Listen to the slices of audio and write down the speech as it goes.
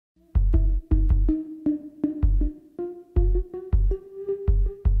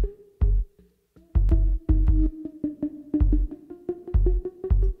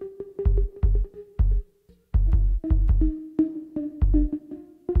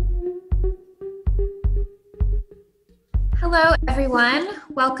Hello, everyone.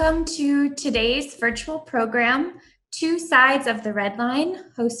 Welcome to today's virtual program, Two Sides of the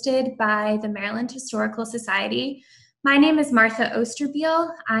Redline, hosted by the Maryland Historical Society. My name is Martha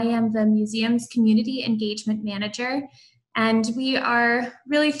Osterbiel. I am the museum's Community Engagement Manager, and we are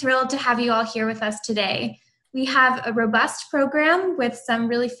really thrilled to have you all here with us today. We have a robust program with some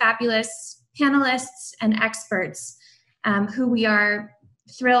really fabulous panelists and experts who we are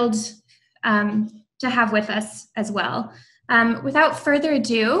thrilled to have with us as well. Without further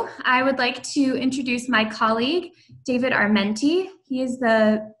ado, I would like to introduce my colleague, David Armenti. He is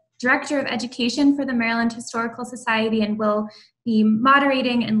the Director of Education for the Maryland Historical Society and will be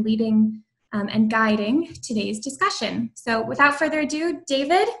moderating and leading and guiding today's discussion. So without further ado,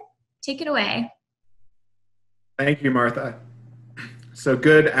 David, take it away. Thank you, Martha. So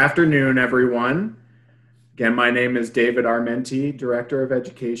good afternoon, everyone. Again, my name is David Armenti, Director of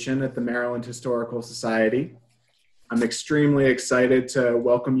Education at the Maryland Historical Society. I'm extremely excited to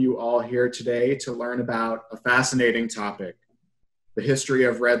welcome you all here today to learn about a fascinating topic, the history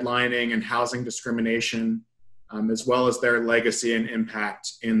of redlining and housing discrimination, as well as their legacy and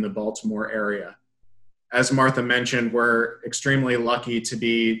impact in the Baltimore area. As Martha mentioned, we're extremely lucky to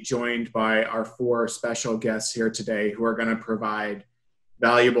be joined by our four special guests here today who are going to provide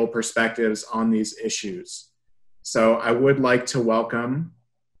valuable perspectives on these issues. So I would like to welcome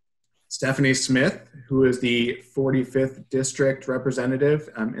Stephanie Smith, who is the 45th District Representative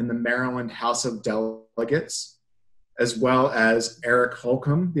in the Maryland House of Delegates, as well as Eric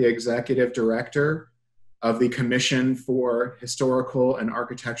Holcomb, the Executive Director of the Commission for Historical and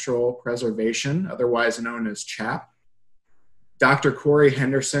Architectural Preservation, otherwise known as CHAP, Dr. Corey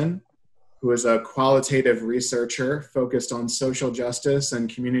Henderson, who is a qualitative researcher focused on social justice and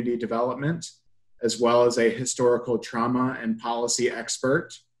community development, as well as a historical trauma and policy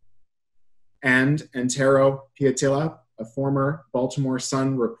expert, and Antero Pietila, a former Baltimore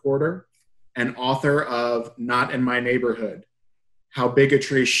Sun reporter and author of Not in My Neighborhood: How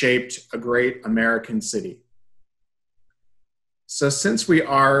Bigotry Shaped a Great American City. So since we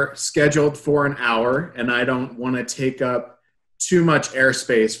are scheduled for an hour, and I don't want to take up too much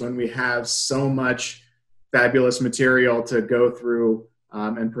airspace when we have so much fabulous material to go through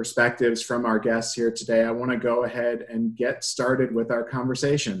and perspectives from our guests here today, I want to go ahead and get started with our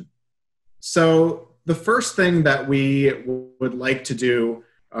conversation. So the first thing that we would like to do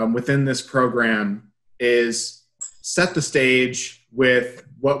within this program is set the stage with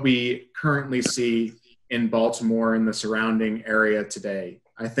what we currently see in Baltimore and the surrounding area today.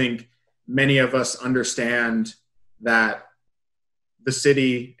 I think many of us understand that the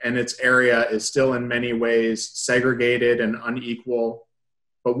city and its area is still in many ways segregated and unequal.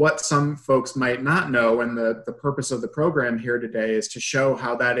 But what some folks might not know, and the purpose of the program here today, is to show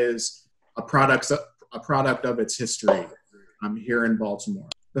how that is a product of its history here in Baltimore.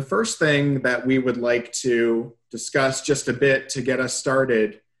 The first thing that we would like to discuss just a bit to get us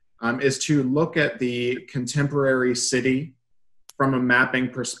started is to look at the contemporary city from a mapping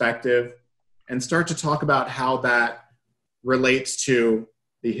perspective and start to talk about how that relates to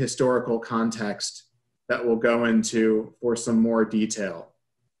the historical context that we'll go into for some more detail.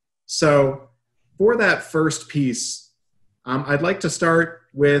 So for that first piece, I'd like to start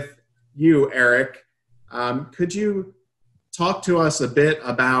with you, Eric. Could you talk to us a bit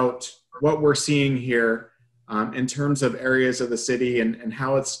about what we're seeing here in terms of areas of the city and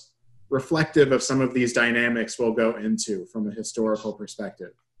how it's reflective of some of these dynamics we'll go into from a historical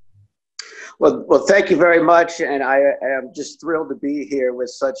perspective? Well, thank you very much, and I am just thrilled to be here with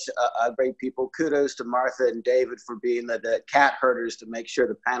such great people. Kudos to Martha and David for being the cat herders to make sure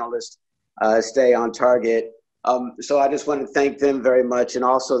the panelists stay on target. So I just want to thank them very much, and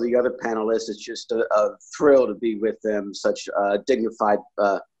also the other panelists. It's just a thrill to be with them, such dignified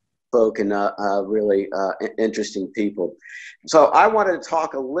folk and really interesting people. So I wanted to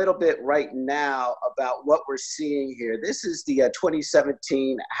talk a little bit right now about what we're seeing here. This is the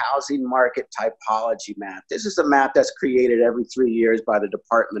 2017 housing market typology map. This is a map that's created every 3 years by the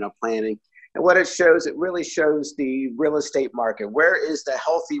Department of Planning. And what it shows, it really shows the real estate market. Where is the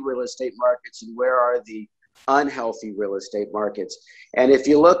healthy real estate markets and where are the unhealthy real estate markets? And if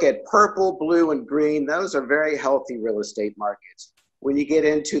you look at purple, blue, and green, those are very healthy real estate markets. When you get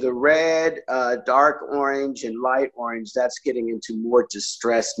into the red, dark orange, and light orange, that's getting into more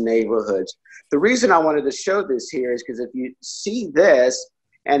distressed neighborhoods. The reason I wanted to show this here is because if you see this,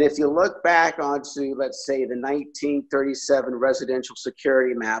 and if you look back onto, let's say, the 1937 residential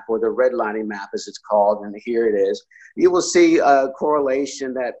security map, or the redlining map as it's called, and here it is, you will see a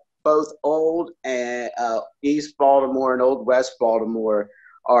correlation that both old and East Baltimore and Old West Baltimore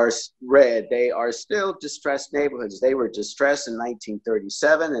are red. They are still distressed neighborhoods. They were distressed in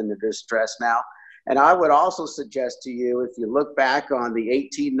 1937 and they're distressed now. And I would also suggest to you, if you look back on the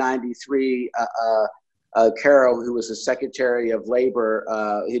 1893 Carroll, who was the Secretary of Labor,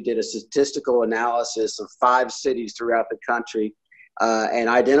 he did a statistical analysis of 5 cities throughout the country and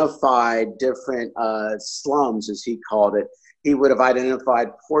identified different slums, as he called it. He would have identified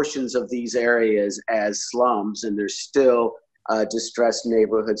portions of these areas as slums, and there's still distressed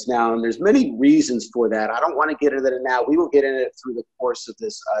neighborhoods now. And there's many reasons for that. I don't want to get into that now. We will get into it through the course of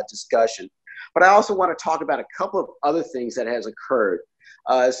this discussion. But I also want to talk about a couple of other things that has occurred.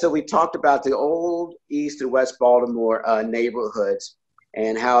 So we talked about the old East and West Baltimore neighborhoods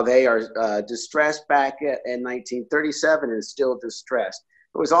and how they are distressed back in 1937 and still distressed.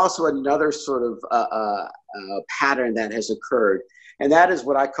 There was also another sort of pattern that has occurred, and that is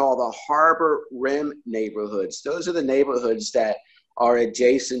what I call the harbor rim neighborhoods. Those are the neighborhoods that are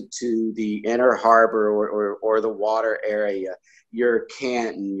adjacent to the inner harbor or the water area, your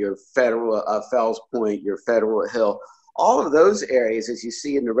Canton, your Federal Fells Point, your Federal Hill. All of those areas, as you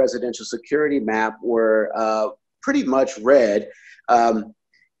see in the residential security map, were pretty much red.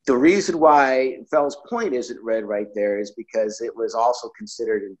 The reason why Fells Point isn't red right there is because it was also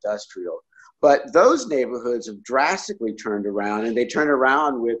considered industrial. But those neighborhoods have drastically turned around, and they turned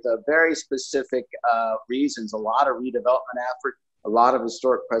around with very specific reasons, a lot of redevelopment effort, a lot of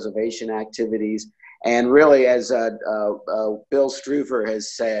historic preservation activities, and really, as Bill Struver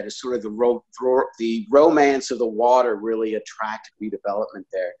has said, is sort of the romance of the water really attracted redevelopment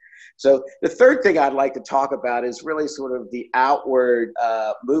there. So the third thing I'd like to talk about is really sort of the outward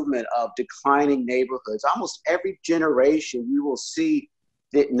movement of declining neighborhoods. Almost every generation, you will see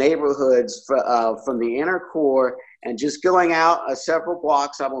the neighborhoods from the inner core, and just going out several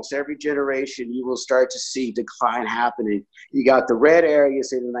blocks, almost every generation, you will start to see decline happening. You got the red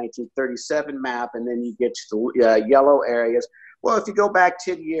areas in the 1937 map, and then you get to the yellow areas. Well, if you go back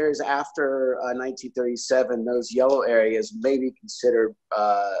 10 years after 1937, those yellow areas may be considered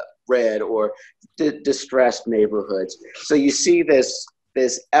red or distressed neighborhoods. So you see this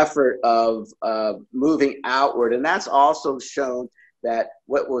effort of moving outward, and that's also shown that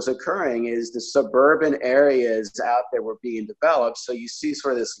what was occurring is the suburban areas out there were being developed. So you see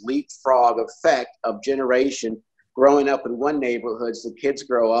sort of this leapfrog effect of generation growing up in one neighborhood, the kids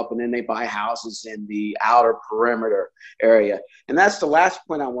grow up and then they buy houses in the outer perimeter area. And that's the last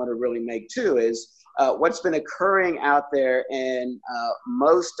point I want to really make too, is what's been occurring out there in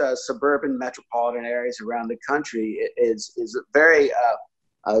most suburban metropolitan areas around the country is a very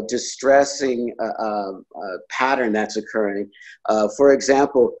distressing pattern that's occurring. For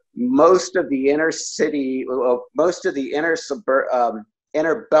example, most of the inner city, most of the inner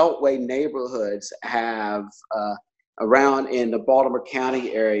beltway neighborhoods have around in the Baltimore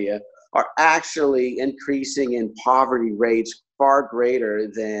County area are actually increasing in poverty rates far greater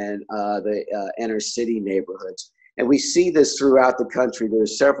than the inner city neighborhoods. And we see this throughout the country.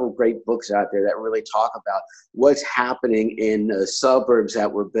 There's several great books out there that really talk about what's happening in the suburbs that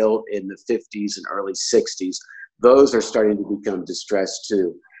were built in the 50s and early 60s. Those are starting to become distressed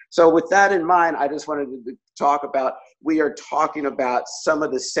too. So with that in mind, I just wanted to talk about, we are talking about some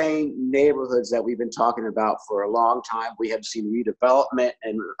of the same neighborhoods that we've been talking about for a long time. We have seen redevelopment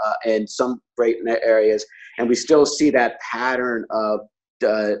and some great areas, and we still see that pattern of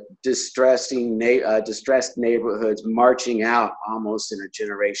distressed neighborhoods marching out almost in a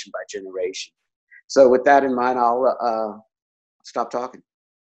generation by generation. So with that in mind, I'll stop talking.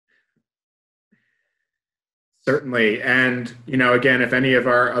 Certainly. And, you know, again, if any of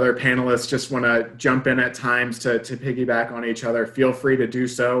our other panelists just want to jump in at times to piggyback on each other, feel free to do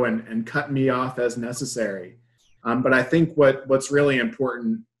so and cut me off as necessary. But I think what's really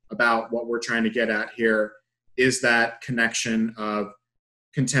important about what we're trying to get at here is that connection of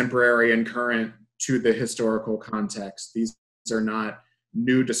contemporary and current to the historical context. These are not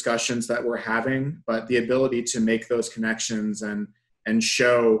new discussions that we're having, but the ability to make those connections and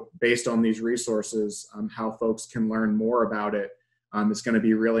show, based on these resources, how folks can learn more about it is going to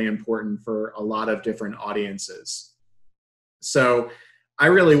be really important for a lot of different audiences. So I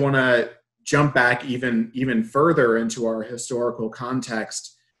really want to jump back even further into our historical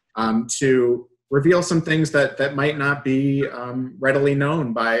context to reveal some things that might not be readily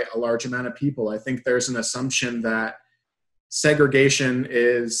known by a large amount of people. I think there's an assumption that segregation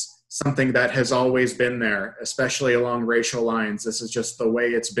is something that has always been there, especially along racial lines. This is just the way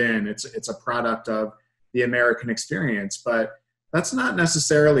it's been. It's a product of the American experience, but that's not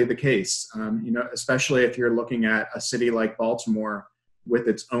necessarily the case. You know, especially if you're looking at a city like Baltimore with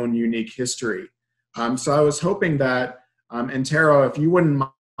its own unique history. So I was hoping that, Antero, if you wouldn't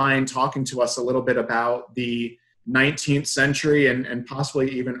mind talking to us a little bit about the 19th century and possibly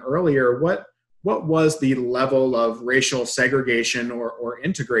even earlier? What was the level of racial segregation or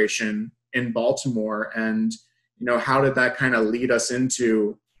integration in Baltimore, and how did that kind of lead us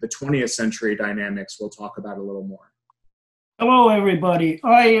into the 20th century dynamics we'll talk about a little more? Hello, everybody.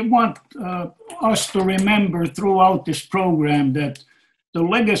 I want us to remember throughout this program that the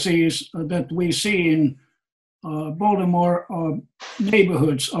legacies that we see in Baltimore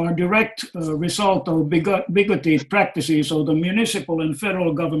neighborhoods are a direct result of bigoted practices of the municipal and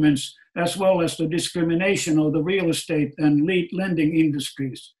federal governments, as well as the discrimination of the real estate and lending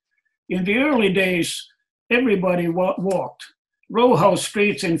industries. In the early days, everybody walked. Row house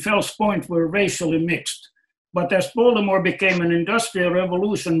streets in Fells Point were racially mixed. But as Baltimore became an industrial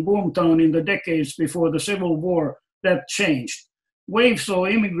revolution boomtown in the decades before the Civil War, that changed. Waves of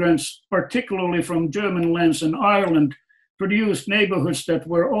immigrants, particularly from German lands and Ireland, produced neighborhoods that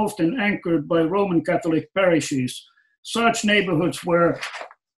were often anchored by Roman Catholic parishes. Such neighborhoods were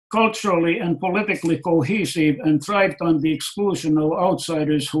culturally and politically cohesive and thrived on the exclusion of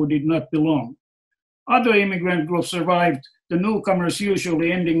outsiders who did not belong. Other immigrant groups arrived, the newcomers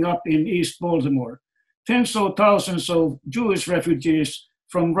usually ending up in East Baltimore. Tens of thousands of Jewish refugees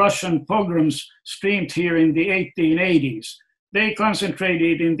from Russian pogroms streamed here in the 1880s. They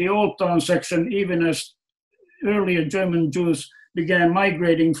concentrated in the Old Town section even as earlier German Jews began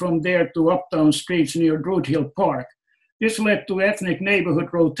migrating from there to uptown streets near Druid Hill Park. This led to ethnic neighborhood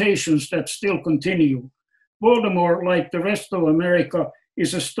rotations that still continue. Baltimore, like the rest of America,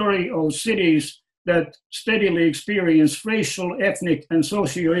 is a story of cities that steadily experience racial, ethnic, and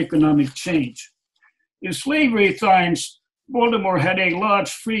socioeconomic change. In slavery times, Baltimore had a large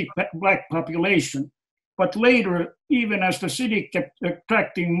free Black population, but later, even as the city kept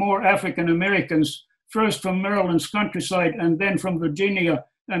attracting more African Americans, first from Maryland's countryside and then from Virginia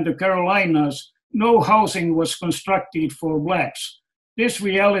and the Carolinas, no housing was constructed for Blacks. This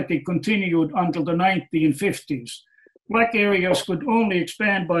reality continued until the 1950s. Black areas could only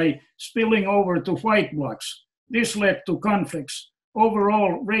expand by spilling over to white blocks. This led to conflicts.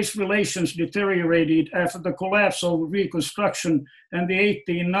 Overall, race relations deteriorated after the collapse of Reconstruction and the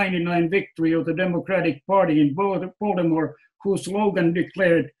 1899 victory of the Democratic Party in Baltimore, whose slogan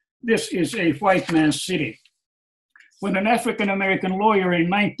declared, "This is a white man's city." When an African-American lawyer in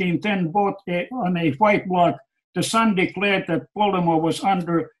 1910 bought on a white block, the Sun declared that Baltimore was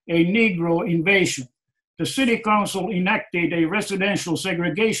under a Negro invasion. The city council enacted a residential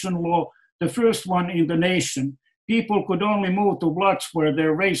segregation law, the first one in the nation. People could only move to blocks where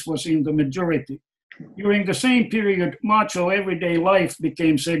their race was in the majority. During the same period, much of everyday life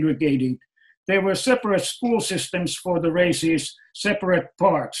became segregated. There were separate school systems for the races, separate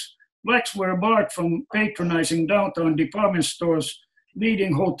parks. Blacks were barred from patronizing downtown department stores.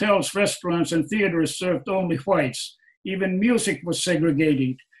 Leading hotels, restaurants, and theaters served only whites. Even music was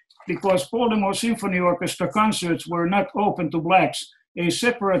segregated. Because Baltimore Symphony Orchestra concerts were not open to Blacks, a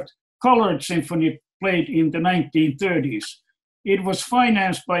separate colored symphony played in the 1930s. It was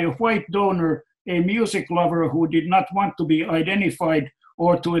financed by a white donor, a music lover who did not want to be identified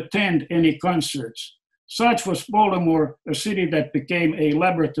or to attend any concerts. Such was Baltimore, a city that became a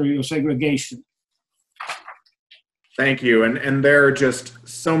laboratory of segregation. Thank you. And there are just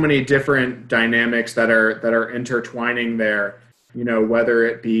so many different dynamics that are intertwining there, whether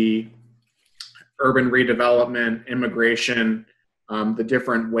it be urban redevelopment, immigration, the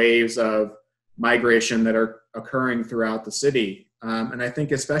different waves of migration that are occurring throughout the city. And I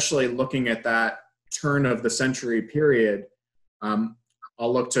think especially looking at that turn of the century period,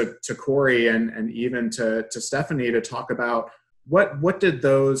 I'll look to Corey and even to Stephanie to talk about what did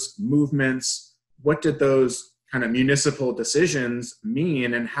those movements, what did those kind of municipal decisions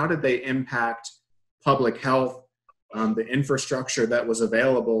mean, and how did they impact public health, the infrastructure that was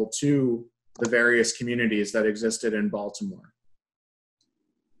available to the various communities that existed in Baltimore?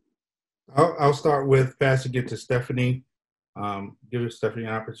 I'll start with passing it to Stephanie. Give Stephanie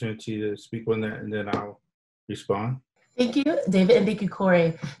an opportunity to speak on that, and then I'll respond. Thank you, David, and thank you,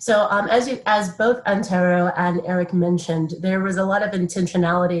 Corey. So as both Antero and Eric mentioned, there was a lot of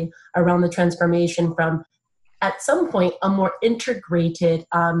intentionality around the transformation from, at some point, a more integrated,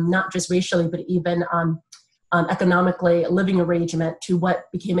 not just racially, but even economically living arrangement to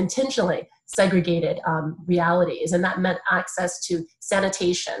what became intentionally segregated realities. And that meant access to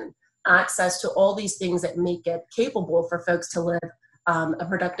sanitation, access to all these things that make it capable for folks to live a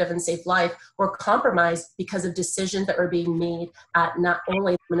productive and safe life were compromised because of decisions that were being made at not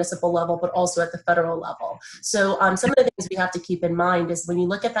only the municipal level, but also at the federal level. So some of the things we have to keep in mind is when you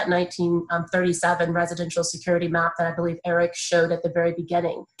look at that 1937 residential security map that I believe Eric showed at the very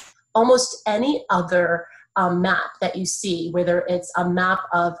beginning, almost any other map that you see, whether it's a map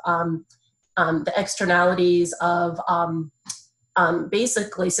of the externalities of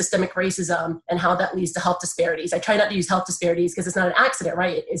basically systemic racism and how that leads to health disparities. I try not to use health disparities because it's not an accident,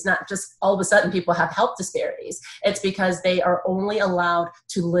 right? It's not just all of a sudden people have health disparities. It's because they are only allowed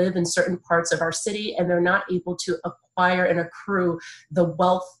to live in certain parts of our city and they're not able to acquire and accrue the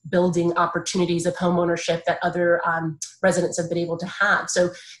wealth building opportunities of homeownership that other residents have been able to have. So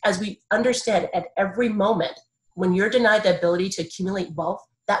as we understand at every moment, when you're denied the ability to accumulate wealth,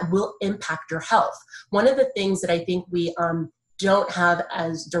 that will impact your health. One of the things that I think we don't have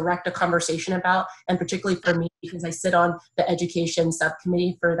as direct a conversation about, and particularly for me, because I sit on the education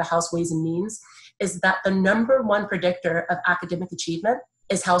subcommittee for the House Ways and Means, is that the number one predictor of academic achievement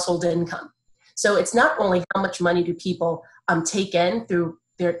is household income. So it's not only how much money do people take in through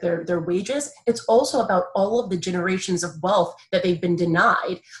their wages, it's also about all of the generations of wealth that they've been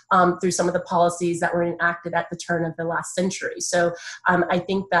denied through some of the policies that were enacted at the turn of the last century. So I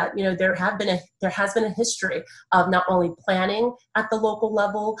think that there has been a history of not only planning at the local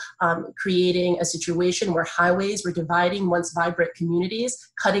level, creating a situation where highways were dividing once vibrant communities,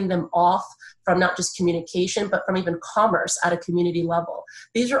 cutting them off from not just communication, but from even commerce at a community level.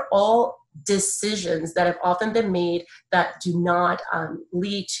 These are all decisions that have often been made that do not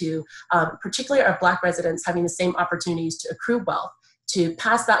lead to, particularly our Black residents having the same opportunities to accrue wealth, to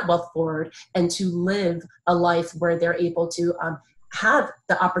pass that wealth forward, and to live a life where they're able to have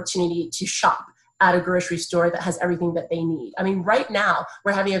the opportunity to shop at a grocery store that has everything that they need. I mean, right now,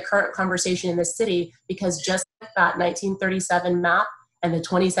 we're having a current conversation in this city because just like that 1937 map and the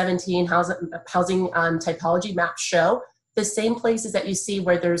 2017 housing typology map show, the same places that you see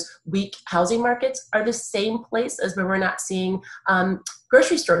where there's weak housing markets are the same places where we're not seeing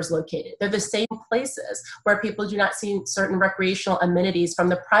grocery stores located. They're the same places where people do not see certain recreational amenities from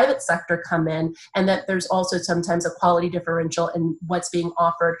the private sector come in, and that there's also sometimes a quality differential in what's being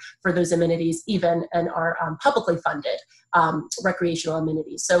offered for those amenities, even in our publicly funded recreational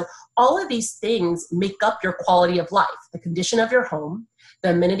amenities. So all of these things make up your quality of life, the condition of your home, the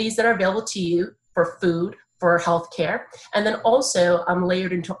amenities that are available to you for food, for healthcare, and then also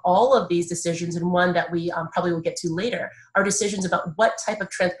layered into all of these decisions, and one that we probably will get to later, are decisions about what type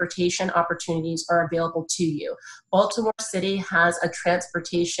of transportation opportunities are available to you. Baltimore City has a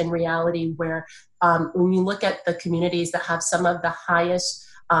transportation reality where when you look at the communities that have some of the highest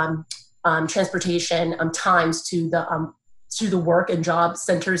transportation times to the work and job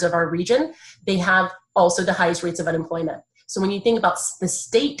centers of our region, they have also the highest rates of unemployment. So when you think about the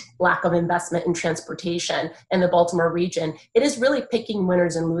state lack of investment in transportation in the Baltimore region, it is really picking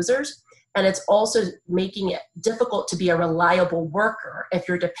winners and losers. And it's also making it difficult to be a reliable worker if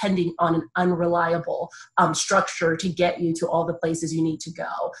you're depending on an unreliable structure to get you to all the places you need to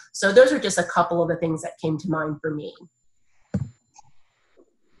go. So those are just a couple of the things that came to mind for me. It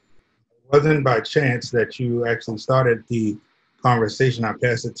wasn't by chance that you actually started the conversation. I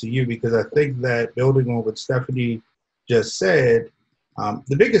passed it to you because I think that building on what Stephanie just said,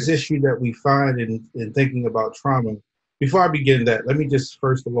 the biggest issue that we find in thinking about trauma, before I begin that, let me just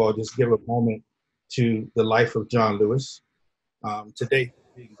first of all just give a moment to the life of John Lewis. Today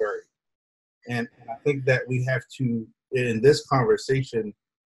he's being buried. And I think that we have to, in this conversation,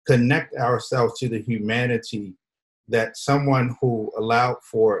 connect ourselves to the humanity that someone who allowed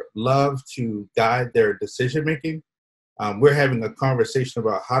for love to guide their decision making. We're having a conversation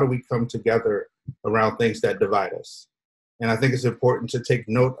about how do we come together around things that divide us. And I think it's important to take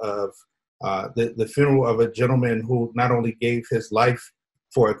note of the funeral of a gentleman who not only gave his life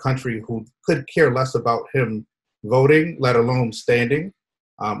for a country who could care less about him voting, let alone standing.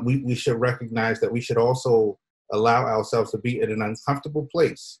 We should recognize that we should also allow ourselves to be in an uncomfortable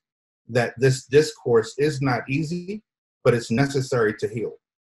place, that this discourse is not easy, but it's necessary to heal.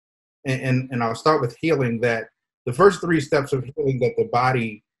 And I'll start with healing, that the first 3 steps of healing that the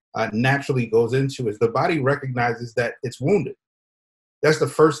body naturally goes into is the body recognizes that it's wounded. That's the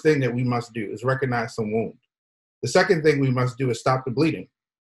first thing that we must do, is recognize some wound. The second thing we must do is stop the bleeding.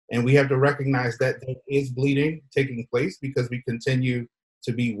 And we have to recognize that there is bleeding taking place because we continue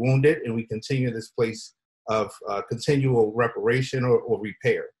to be wounded and we continue this place of continual reparation or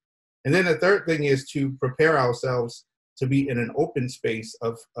repair. And then the third thing is to prepare ourselves to be in an open space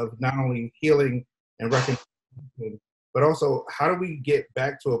of not only healing and reconciliation, but also how do we get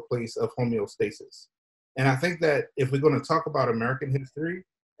back to a place of homeostasis? And I think that if we're going to talk about American history,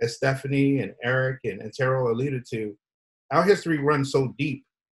 as Stephanie and Eric and Antero alluded to, our history runs so deep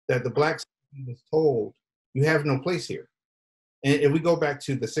that the Black community was told, you have no place here. And if we go back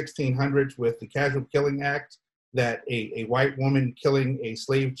to the 1600s with the Casual Killing Act, that a white woman killing a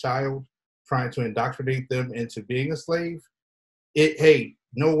slave child, trying to indoctrinate them into being a slave, hey,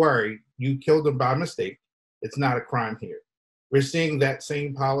 no worry, you killed them by mistake. It's not a crime here. We're seeing that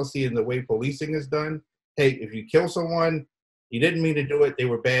same policy in the way policing is done. Hey, if you kill someone, you didn't mean to do it, they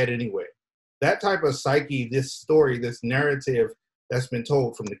were bad anyway. That type of psyche, this story, this narrative that's been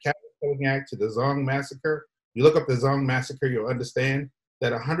told from the Casual Killing Act to the Zong Massacre. You look up the Zong Massacre, you'll understand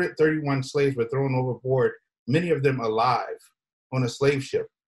that 131 slaves were thrown overboard, many of them alive, on a slave ship.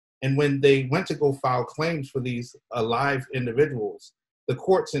 And when they went to go file claims for these alive individuals, the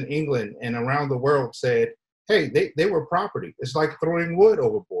courts in England and around the world said, hey, they were property. It's like throwing wood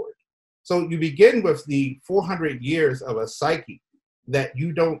overboard. So you begin with the 400 years of a psyche that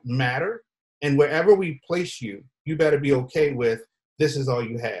you don't matter. And wherever we place you, you better be okay with this is all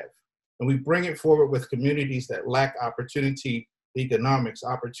you have. And we bring it forward with communities that lack opportunity, economics,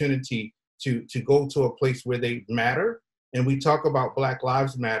 opportunity to go to a place where they matter. And we talk about Black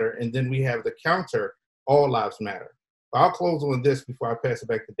Lives Matter, and then we have the counter, all lives matter. I'll close on this before I pass it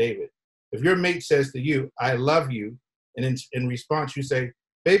back to David. If your mate says to you, I love you, and in response you say,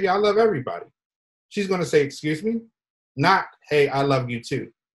 baby, I love everybody, she's gonna say, excuse me? Not, hey, I love you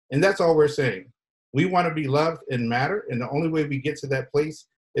too. And that's all we're saying. We wanna be loved and matter, and the only way we get to that place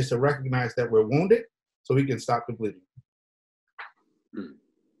is to recognize that we're wounded so we can stop the bleeding.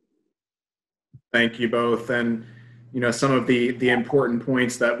 Thank you both. And some of the important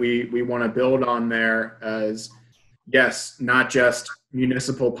points that we want to build on there is, yes, not just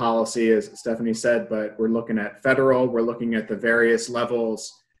municipal policy, as Stephanie said, but we're looking at federal, we're looking at the various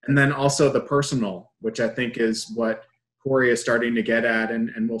levels, and then also the personal, which I think is what Corey is starting to get at,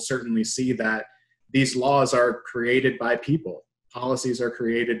 and we'll certainly see that these laws are created by people. Policies are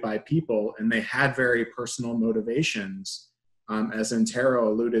created by people, and they had very personal motivations, as Antero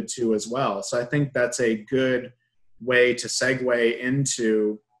alluded to as well. So I think that's a good way to segue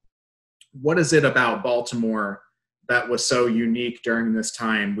into what is it about Baltimore that was so unique during this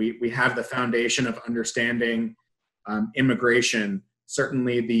time. We have the foundation of understanding immigration.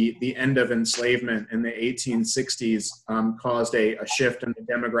 Certainly the end of enslavement in the 1860s caused a shift in the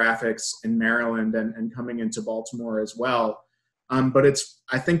demographics in Maryland and coming into Baltimore as well. But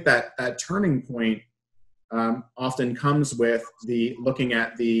I think that turning point often comes with the looking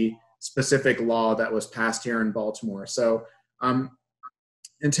at the specific law that was passed here in Baltimore. So,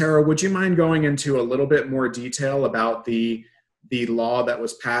 Antero, would you mind going into a little bit more detail about the law that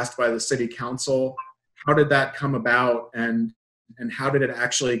was passed by the City Council? How did that come about, and how did it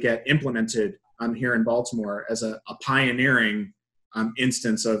actually get implemented here in Baltimore as a pioneering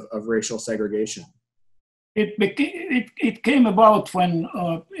instance of racial segregation? It came about when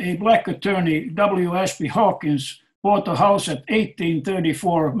a Black attorney, W. Ashby Hawkins, bought a house at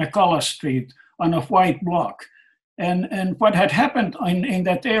 1834 McCullough Street on a white block. And what had happened in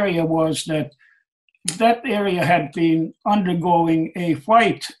that area was that area had been undergoing a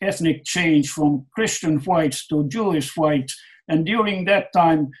white ethnic change from Christian whites to Jewish whites. And during that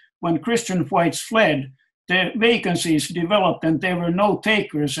time, when Christian whites fled, the vacancies developed and there were no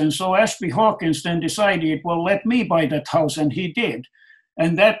takers. And so Ashby Hawkins then decided, well, let me buy that house, and he did.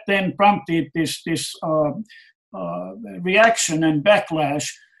 And that then prompted this reaction and backlash.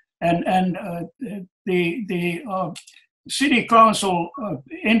 And the City Council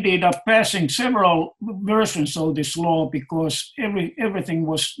ended up passing several versions of this law because everything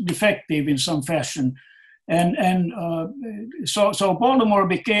was defective in some fashion. So Baltimore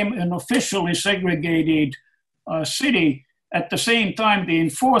became an officially segregated city. At the same time, the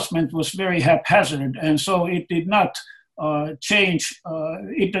enforcement was very haphazard, and so it did not change.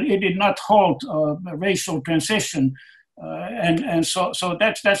 It did not halt racial transition, and so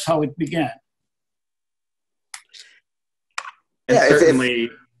that's how it began. And certainly,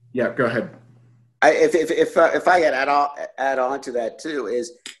 yeah. Go ahead. If I could add on to that too,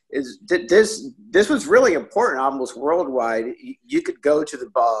 this was really important, almost worldwide. You could go to the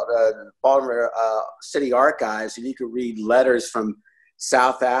Baltimore City Archives and you could read letters from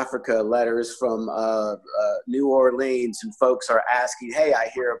South Africa, letters from New Orleans, and folks are asking, hey, I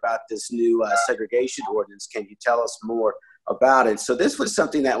hear about this new segregation ordinance. Can you tell us more about it? So this was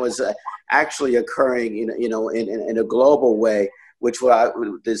something that was actually occurring in a global way, which was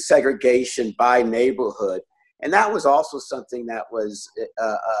the segregation by neighborhood. And that was also something that was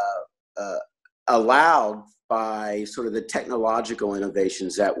allowed by sort of the technological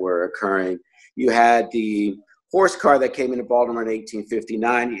innovations that were occurring. You had the horse car that came into Baltimore in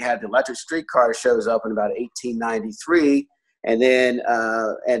 1859. You had the electric streetcar that shows up in about 1893. And then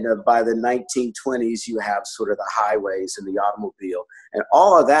by the 1920s, you have sort of the highways and the automobile. And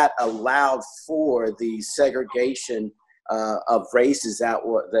all of that allowed for the segregation of races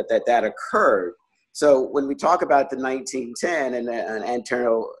that occurred. So when we talk about the 1910, and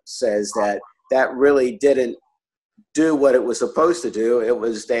Antero says that really didn't do what it was supposed to do. It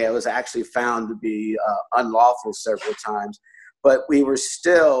was actually found to be unlawful several times, but we were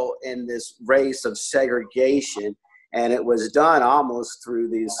still in this race of segregation, and it was done almost through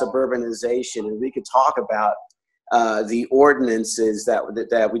the suburbanization. And we could talk about the ordinances that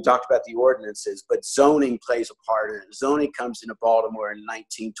we talked about the ordinances, but zoning plays a part in it. Zoning comes into Baltimore in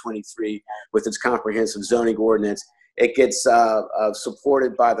 1923 with its comprehensive zoning ordinance. It gets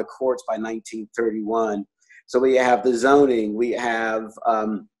supported by the courts by 1931. So we have the zoning, we have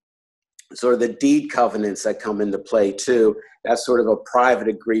sort of the deed covenants that come into play too. That's sort of a private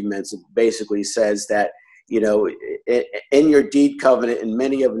agreement. It basically says that, you know, in your deed covenant in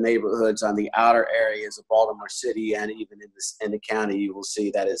many of the neighborhoods on the outer areas of Baltimore City and even in the county, you will see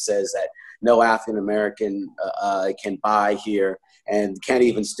that it says that no African American can buy here and can't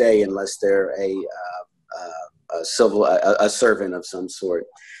even stay unless they're a servant of some sort.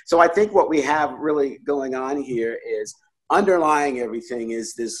 So I think what we have really going on here is underlying everything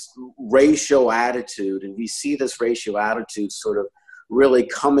is this racial attitude, and we see this racial attitude sort of really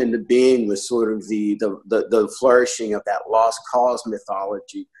come into being with sort of the flourishing of that lost cause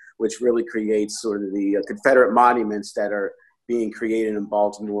mythology, which really creates sort of the Confederate monuments that are being created in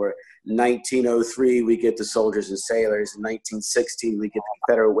Baltimore. In 1903, we get the Soldiers and Sailors. In 1916, we get the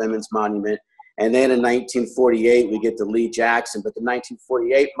Confederate Women's Monument. And then in 1948, we get the Lee Jackson. But the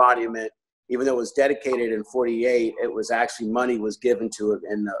 1948 monument, even though it was dedicated in 48, it was actually money was given to it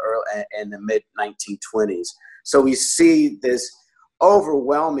in the mid 1920s. So we see this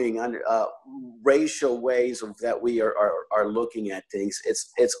overwhelming racial ways that we are looking at things.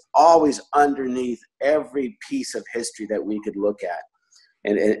 It's always underneath every piece of history that we could look at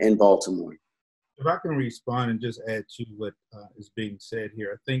in Baltimore. If I can respond and just add to what is being said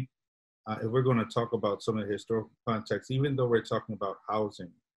here, I think if we're going to talk about some of the historical context, even though we're talking about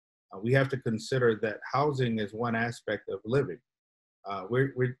housing, we have to consider that housing is one aspect of living.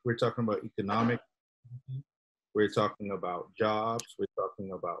 We're talking about economic, we're talking about jobs, we're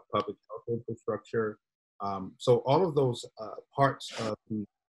talking about public health infrastructure. So all of those parts of the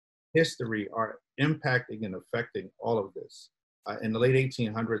history are impacting and affecting all of this. In the late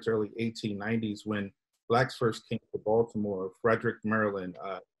 1800s, early 1890s, when Blacks first came to Baltimore, Frederick, Maryland,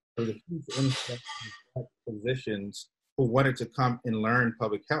 there was a huge influx of physicians who wanted to come and learn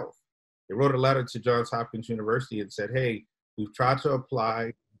public health. They wrote a letter to Johns Hopkins University and said, hey, we've tried to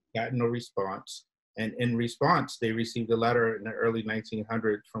apply, got no response. And in response, they received a letter in the early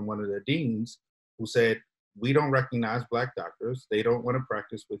 1900s from one of the deans who said, we don't recognize Black doctors. They don't want to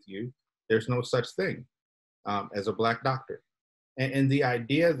practice with you. There's no such thing as a Black doctor. And the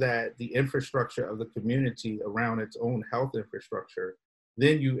idea that the infrastructure of the community around its own health infrastructure,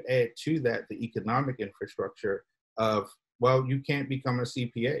 then you add to that the economic infrastructure of, well, you can't become a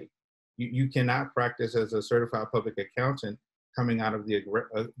CPA. You cannot practice as a certified public accountant coming out of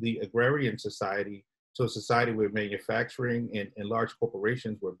the agrarian society to a society where manufacturing and large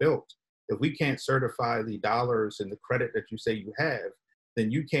corporations were built. If we can't certify the dollars and the credit that you say you have, then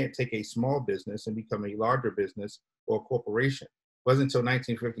you can't take a small business and become a larger business or a corporation. It wasn't until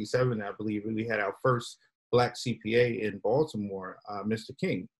 1957, I believe, we had our first Black CPA in Baltimore, Mr.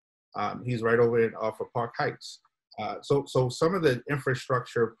 King. He's right over off of Park Heights. So some of the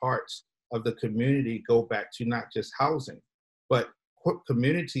infrastructure parts of the community go back to not just housing, but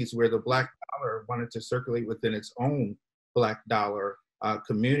communities where the Black dollar wanted to circulate within its own Black dollar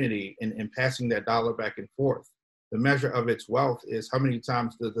community and passing that dollar back and forth. The measure of its wealth is how many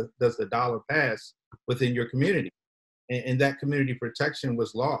times does the dollar pass within your community? And that community protection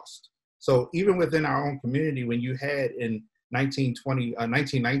was lost. So even within our own community, when you had in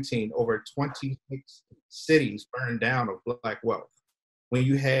 1919, over 26 cities burned down of Black wealth. When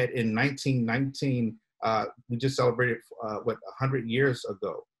you had in 1919, we just celebrated 100 years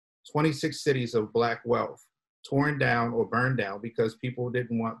ago, 26 cities of Black wealth torn down or burned down because people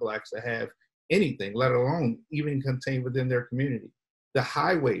didn't want Blacks to have anything, let alone even contained within their community. The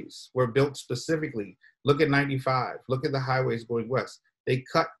highways were built specifically. Look at 95, look at the highways going west. They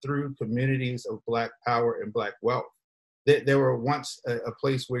cut through communities of Black power and Black wealth. There were once a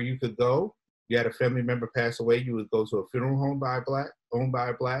place where you could go. You had a family member pass away, you would go to a funeral home owned by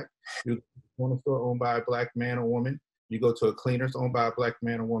a Black. You go to a corner store owned by a Black man or woman. You go to a cleaner's owned by a Black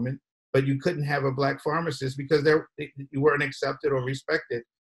man or woman. but you couldn't have a Black pharmacist because you weren't accepted or respected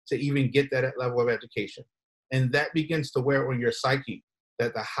to even get that level of education. And that begins to wear on your psyche,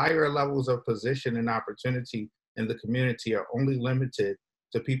 that the higher levels of position and opportunity in the community are only limited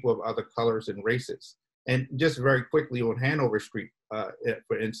to people of other colors and races. And just very quickly on Hanover Street,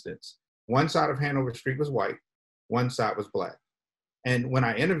 for instance, one side of Hanover Street was white, one side was Black. And when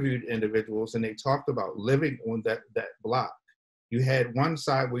I interviewed individuals and they talked about living on that block, you had one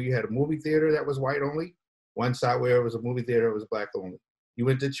side where you had a movie theater that was white only, one side where it was a movie theater that was Black only. You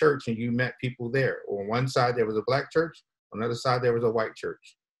went to church and you met people there. On one side there was a Black church, on the other side there was a white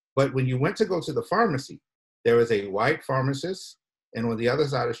church. But when you went to go to the pharmacy, there was a white pharmacist, and on the other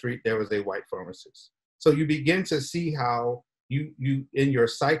side of the street there was a white pharmacist. So you begin to see how you in your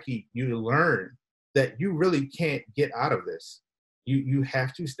psyche, you learn that you really can't get out of this. You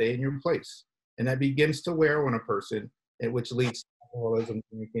have to stay in your place. And that begins to wear on a person, and which leads to alcoholism,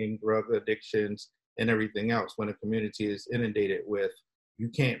 drinking, drug addictions, and everything else when a community is inundated with, you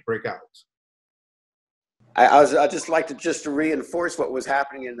can't break out. I'd just like to reinforce what was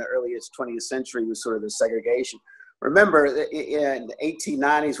happening in the earliest 20th century with sort of the segregation. Remember, in the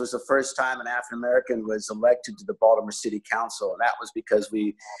 1890s was the first time an African-American was elected to the Baltimore City Council. And that was because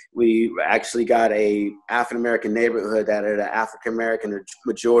we actually got a African-American neighborhood that had an African-American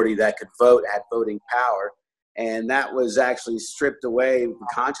majority that could vote, had voting power. And that was actually stripped away,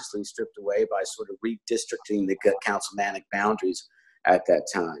 consciously stripped away by sort of redistricting the councilmanic boundaries at that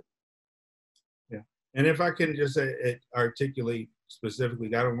time. Yeah. And if I can just articulate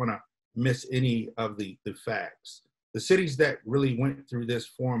specifically, I don't want to miss any of the facts. The cities that really went through this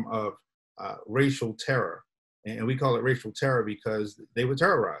form of racial terror, and we call it racial terror because they were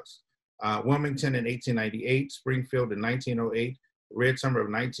terrorized. Wilmington in 1898, Springfield in 1908, Red Summer of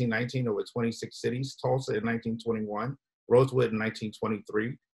 1919 over 26 cities, Tulsa in 1921, Rosewood in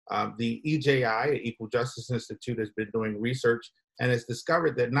 1923. The EJI, Equal Justice Institute, has been doing research and has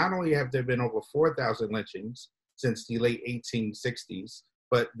discovered that not only have there been over 4,000 lynchings since the late 1860s,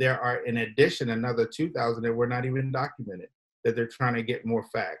 but there are, in addition, another 2,000 that were not even documented, that they're trying to get more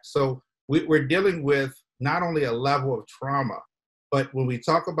facts. So we're dealing with not only a level of trauma, but when we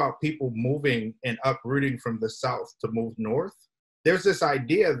talk about people moving and uprooting from the South to move north, there's this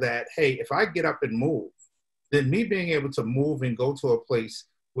idea that, hey, if I get up and move, then me being able to move and go to a place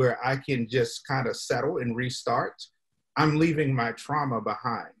where I can just kind of settle and restart, I'm leaving my trauma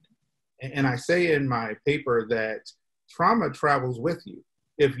behind. And I say in my paper that trauma travels with you.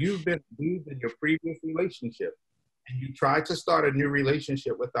 If you've been abused in your previous relationship and you try to start a new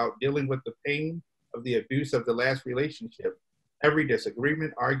relationship without dealing with the pain of the abuse of the last relationship, every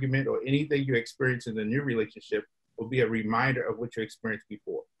disagreement, argument, or anything you experience in the new relationship will be a reminder of what you experienced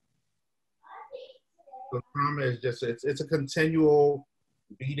before. So trauma is just, it's a continual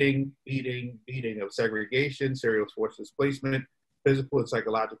beating of segregation, serial forced displacement, physical and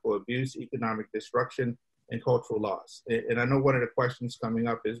psychological abuse, economic destruction, and cultural loss. And I know one of the questions coming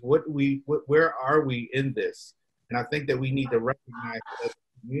up is where are we in this? And I think that we need to recognize as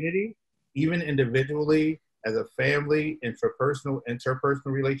a community, even individually, as a family, interpersonal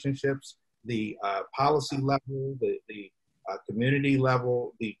relationships, the policy level, the community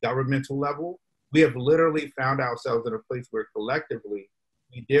level, the governmental level, we have literally found ourselves in a place where collectively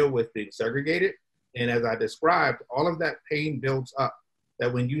we deal with being segregated. And as I described, all of that pain builds up.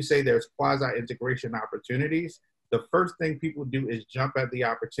 That when you say there's quasi-integration opportunities, the first thing people do is jump at the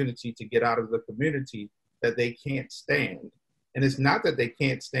opportunity to get out of the community that they can't stand. And it's not that they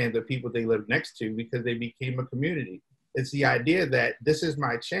can't stand the people they live next to because they became a community. It's the idea that this is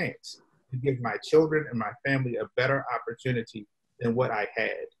my chance to give my children and my family a better opportunity than what I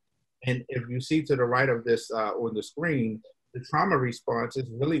had. And if you see to the right of this on the screen, the trauma response is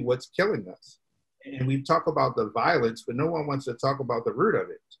really what's killing us. And we talk about the violence, but no one wants to talk about the root of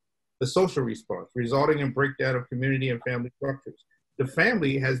it. The social response, resulting in breakdown of community and family structures. The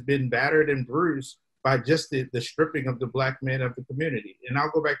family has been battered and bruised by just the stripping of the Black men of the community. And I'll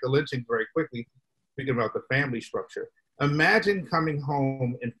go back to lynching very quickly, speaking about the family structure. Imagine coming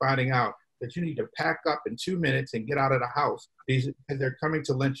home and finding out that you need to pack up in 2 minutes and get out of the house because they're coming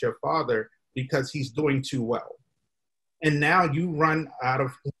to lynch your father because he's doing too well. And now you run out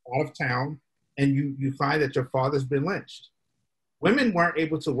of town and you find that your father's been lynched. Women weren't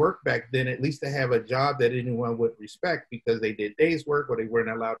able to work back then, at least to have a job that anyone would respect because they did days work or they weren't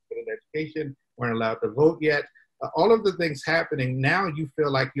allowed to get an education, weren't allowed to vote yet. All of the things happening, now you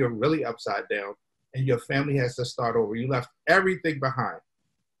feel like you're really upside down and your family has to start over. You left everything behind.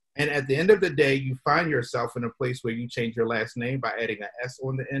 And at the end of the day, you find yourself in a place where you change your last name by adding an S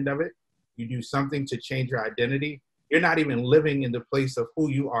on the end of it. You do something to change your identity. you're not even living in the place of who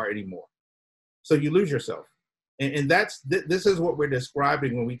you are anymore. So you lose yourself. And this is what we're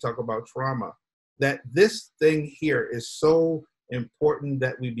describing when we talk about trauma, that this thing here is so important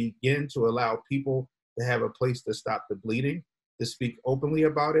that we begin to allow people to have a place to stop the bleeding, to speak openly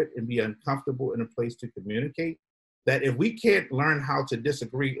about it and be uncomfortable in a place to communicate. That if we can't learn how to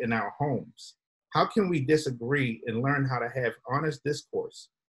disagree in our homes, how can we disagree and learn how to have honest discourse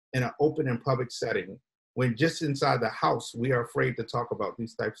in an open and public setting when just inside the house, we are afraid to talk about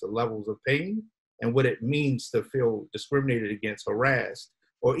these types of levels of pain and what it means to feel discriminated against, harassed,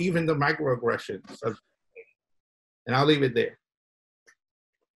 or even the microaggressions of, and I'll leave it there.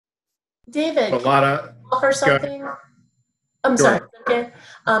 David, A lot of, offer something? I'm sorry. Okay.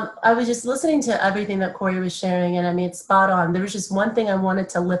 I was just listening to everything that Corey was sharing, and I mean, it's spot on. There was just one thing I wanted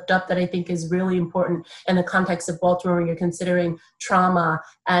to lift up that I think is really important in the context of Baltimore when you're considering trauma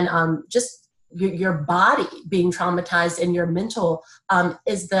and just your body being traumatized and your mental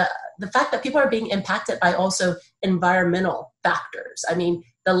is the fact that people are being impacted by also environmental factors. I mean,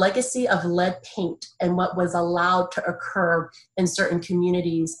 the legacy of lead paint and what was allowed to occur in certain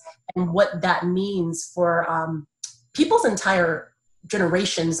communities and what that means for people's entire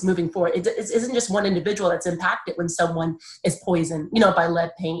generations moving forward. It isn't just one individual that's impacted when someone is poisoned, by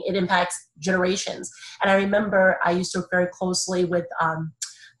lead paint. It impacts generations. And I remember I used to work very closely with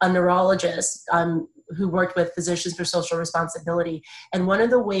a neurologist who worked with Physicians for Social Responsibility. And one of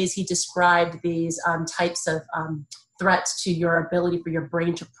the ways he described these types of threats to your ability for your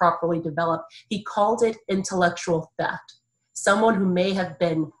brain to properly develop, he called it intellectual theft. Someone who may have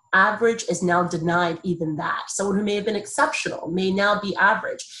been average is now denied even that. Someone who may have been exceptional may now be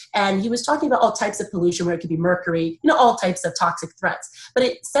average. And he was talking about all types of pollution where it could be mercury, all types of toxic threats. But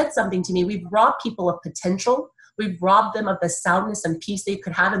it said something to me. We've robbed people of potential. We've robbed them of the soundness and peace they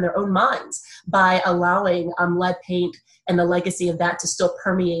could have in their own minds by allowing lead paint and the legacy of that to still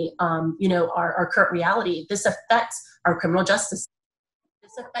permeate, our current reality. This affects our criminal justice.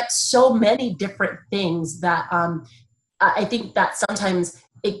 This affects so many different things that I think that sometimes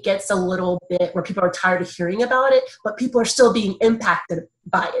it gets a little bit where people are tired of hearing about it, but people are still being impacted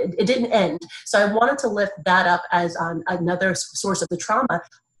by it. It didn't end. So I wanted to lift that up as another source of the trauma,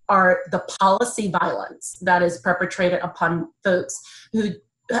 are the policy violence that is perpetrated upon folks who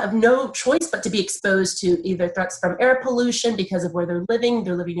have no choice but to be exposed to either threats from air pollution because of where they're living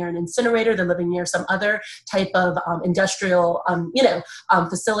near an incinerator, they're living near some other type of industrial,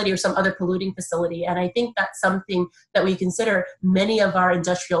 facility or some other polluting facility. And I think that's something that we consider. Many of our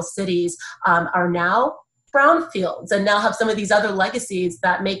industrial cities are now brownfields and now have some of these other legacies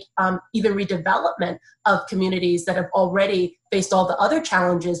that make even redevelopment of communities that have already faced all the other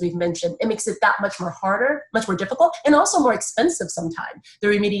challenges we've mentioned. It makes it that much more harder, much more difficult, and also more expensive sometimes. The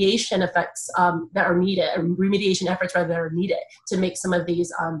remediation effects that are needed, remediation efforts rather that are needed to make some of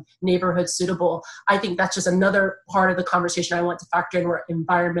these neighborhoods suitable. I think that's just another part of the conversation I want to factor in, where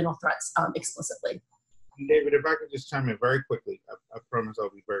environmental threats explicitly. David, if I could just chime in very quickly, I promise I'll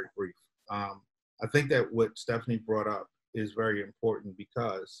be very brief. I think that what Stephanie brought up is very important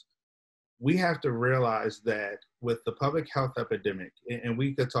because we have to realize that with the public health epidemic, and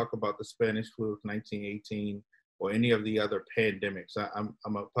we could talk about the Spanish flu of 1918 or any of the other pandemics.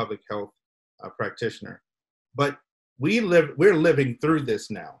 I'm a public health practitioner, but we're living through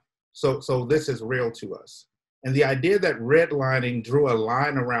this now. So this is real to us. And the idea that redlining drew a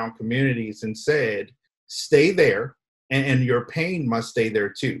line around communities and said, stay there, and your pain must stay there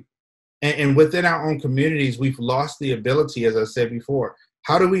too. And within our own communities, we've lost the ability, as I said before.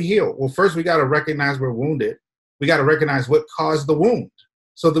 How do we heal? Well, first we got to recognize we're wounded. We got to recognize what caused the wound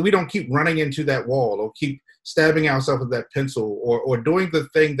so that we don't keep running into that wall or keep stabbing ourselves with that pencil or doing the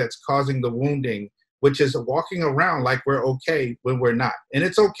thing that's causing the wounding, which is walking around like we're okay when we're not. And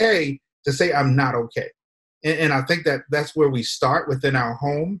it's okay to say, I'm not okay. And I think that that's where we start within our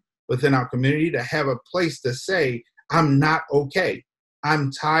home, within our community, to have a place to say, I'm not okay.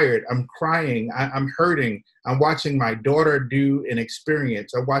 I'm tired, I'm crying, I'm hurting, I'm watching my daughter do an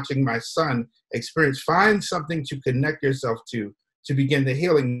experience, I'm watching my son experience. Find something to connect yourself to begin the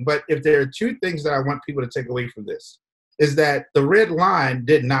healing. But if there are two things that I want people to take away from this, is that the red line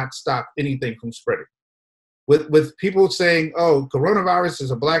did not stop anything from spreading. With people saying, oh, coronavirus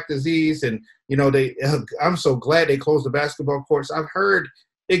is a Black disease, and I'm so glad they closed the basketball courts. I've heard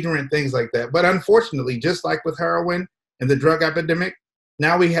ignorant things like that. But unfortunately, just like with heroin and the drug epidemic,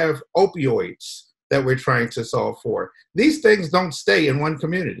 now we have opioids that we're trying to solve for. These things don't stay in one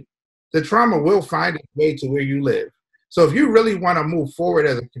community. The trauma will find its way to where you live. So if you really want to move forward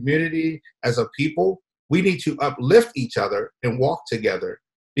as a community, as a people, we need to uplift each other and walk together,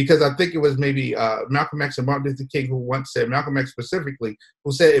 because I think it was maybe Malcolm X and Martin Luther King who once said, Malcolm X specifically,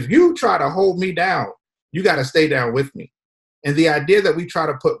 who said, if you try to hold me down, you got to stay down with me. And the idea that we try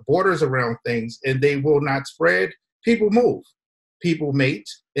to put borders around things and they will not spread, people move, people mate,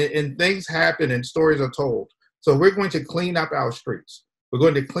 and things happen and stories are told. So we're going to clean up our streets. We're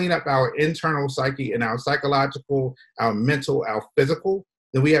going to clean up our internal psyche and our psychological, our mental, our physical.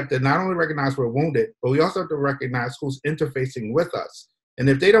 Then we have to not only recognize we're wounded, but we also have to recognize who's interfacing with us. And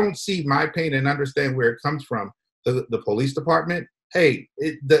if they don't see my pain and understand where it comes from, the police department, hey,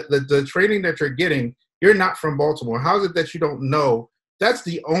 the training that you're getting, you're not from Baltimore. How is it that you don't know? That's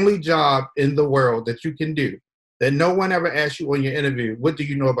the only job in the world that you can do, that no one ever asks you on your interview, what do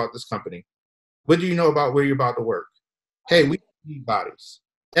you know about this company? What do you know about where you're about to work? Hey, we need bodies.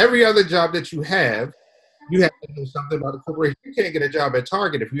 Every other job that you have to know something about the corporation. You can't get a job at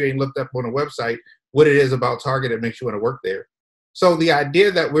Target if you ain't looked up on a website what it is about Target that makes you want to work there. So the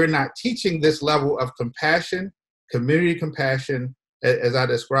idea that we're not teaching this level of compassion, community compassion, as I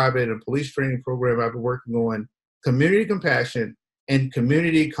describe it in a police training program I've been working on, community compassion and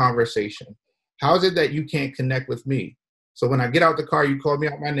community conversation. How is it that you can't connect with me? So when I get out the car, you call me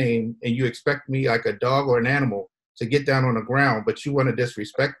out my name and you expect me like a dog or an animal to get down on the ground, but you want to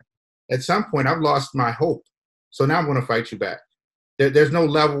disrespect me. At some point, I've lost my hope. So now I'm going to fight you back. There's no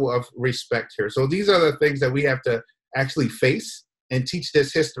level of respect here. So these are the things that we have to actually face and teach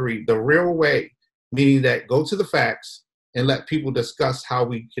this history the real way, meaning that go to the facts and let people discuss how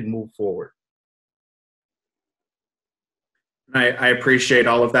we can move forward. I appreciate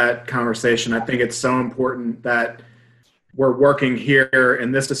all of that conversation. I think it's so important that we're working here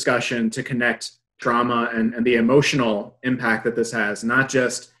in this discussion to connect trauma and the emotional impact that this has, not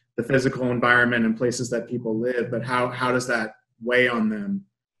just the physical environment and places that people live, but how does that weigh on them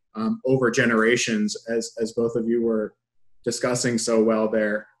over generations, as both of you were discussing so well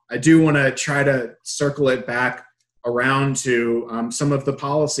there. I do want to try to circle it back around to some of the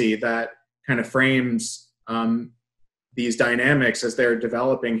policy that kind of frames these dynamics as they're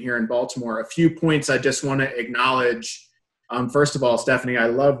developing here in Baltimore. A few points I just want to acknowledge. First of all, Stephanie, I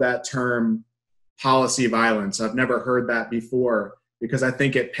love that term, policy violence. I've never heard that before, because I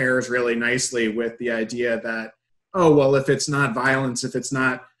think it pairs really nicely with the idea that, oh, well, if it's not violence, if it's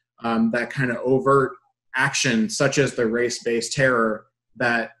not that kind of overt action, such as the race-based terror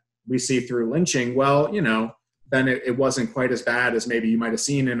that we see through lynching, well, you know, then it wasn't quite as bad as maybe you might have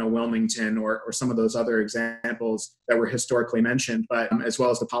seen in a Wilmington or some of those other examples that were historically mentioned, but as well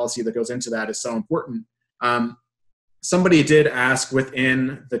as the policy that goes into that is so important. Somebody did ask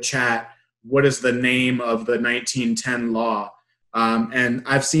within the chat, what is the name of the 1910 law? And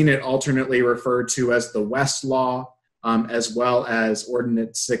I've seen it alternately referred to as the West Law, as well as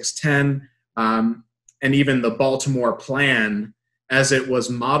Ordinance 610, and even the Baltimore Plan, as it was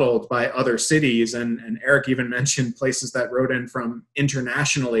modeled by other cities. And Eric even mentioned places that wrote in from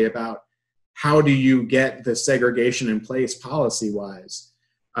internationally about how do you get the segregation in place policy-wise.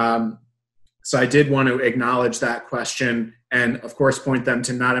 So I did want to acknowledge that question and, of course, point them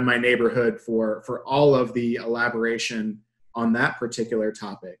to Not in My Neighborhood for all of the elaboration on that particular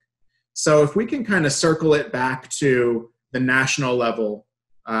topic. So if we can kind of circle it back to the national level,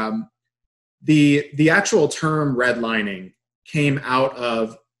 the actual term redlining came out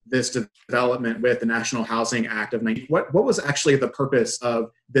of this development with the National Housing Act of 19. What was actually the purpose of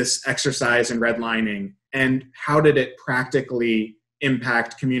this exercise in redlining, and how did it practically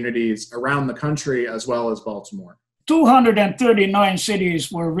impact communities around the country as well as Baltimore? 239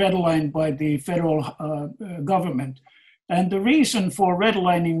 cities were redlined by the federal government. And the reason for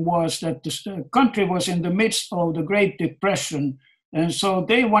redlining was that the country was in the midst of the Great Depression. And so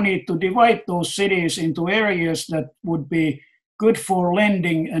they wanted to divide those cities into areas that would be good for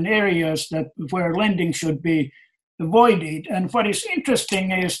lending and areas where lending should be avoided. And what is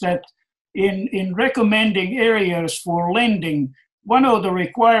interesting is that in recommending areas for lending, one of the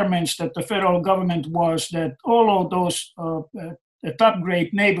requirements that the federal government was that all of those top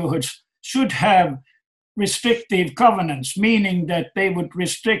grade neighborhoods should have restrictive covenants, meaning that they would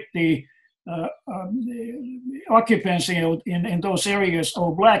restrict the occupancy in those areas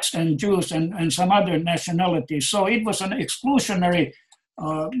of Blacks and Jews and some other nationalities. So it was an exclusionary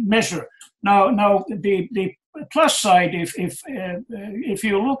measure. Now the plus side, if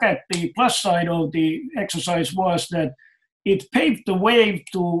you look at the plus side of the exercise, was that it paved the way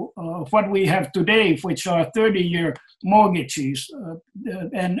to what we have today, which are 30-year mortgages,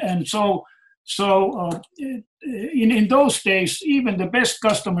 and so in those days, even the best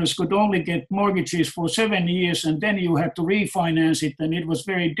customers could only get mortgages for 7 years, and then you had to refinance it, and it was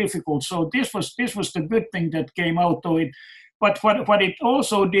very difficult. So this was the good thing that came out of it. but what it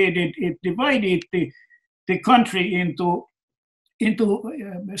also did, it divided the country into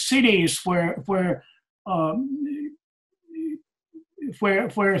cities where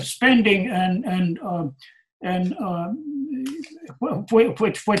spending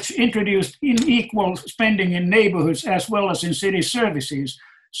which introduced unequal spending in neighborhoods as well as in city services.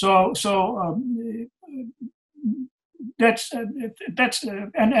 So that's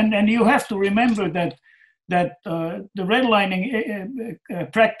and you have to remember that the redlining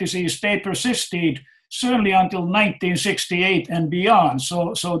practices, they persisted certainly until 1968 and beyond.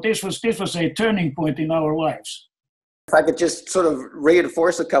 So this was a turning point in our lives. If I could just sort of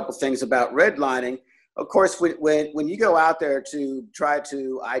reinforce a couple things about redlining. Of course, when you go out there to try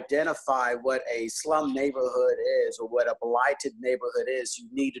to identify what a slum neighborhood is or what a blighted neighborhood is, you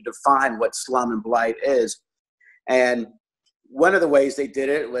need to define what slum and blight is. And one of the ways they did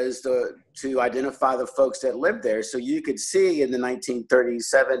it was to identify the folks that lived there. So you could see in the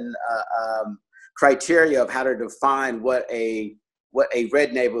 1937 criteria of how to define what a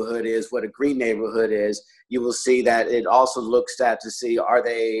red neighborhood is, what a green neighborhood is. You will see that it also looks at to see, are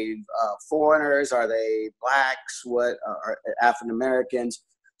they foreigners, are they blacks, what are African Americans,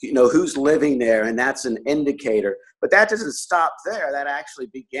 you know, who's living there, and that's an indicator. But that doesn't stop there. That actually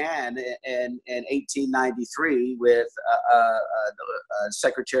began in 1893 with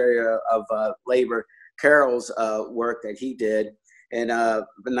Secretary of Labor Carroll's work that he did. In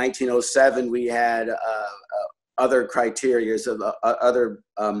 1907, we had other criterias of other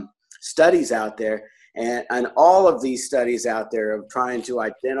studies out there. And all of these studies out there of trying to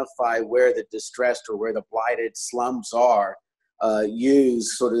identify where the distressed or where the blighted slums are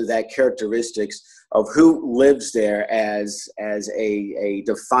use sort of that characteristics of who lives there as a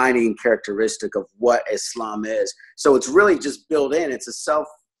defining characteristic of what a slum is. So it's really just built in. It's a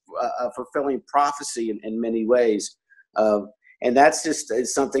self-fulfilling prophecy in many ways. And that's just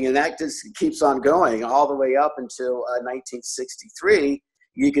something, and that just keeps on going all the way up until 1963.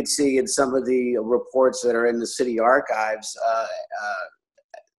 You could see in some of the reports that are in the city archives,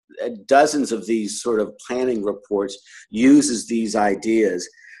 dozens of these sort of planning reports uses these ideas.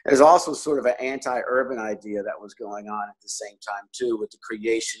 There's also sort of an anti-urban idea that was going on at the same time too, with the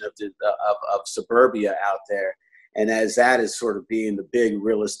creation of suburbia out there. And as that is sort of being the big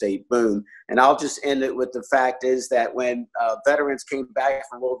real estate boom. And I'll just end it with the fact is that when veterans came back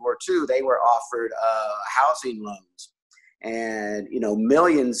from World War II, they were offered housing loans. And, you know,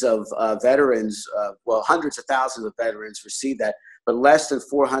 millions of veterans, well, hundreds of thousands of veterans received that, but less than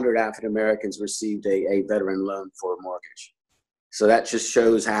 400 African Americans received a veteran loan for a mortgage. So that just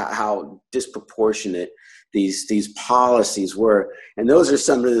shows how disproportionate these policies were. And those are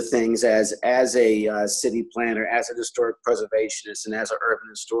some of the things as a city planner, as a historic preservationist, and as an urban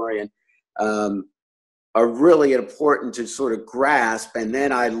historian, are really important to sort of grasp. And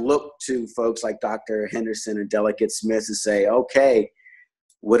then I look to folks like Dr. Henderson and Delegate Smith and say, okay,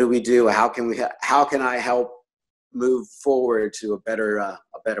 what do we do? How can I help move forward to a better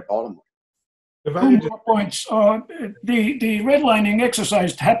Baltimore? Two more points. The redlining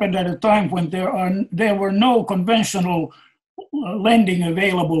exercise happened at a time when there were no conventional lending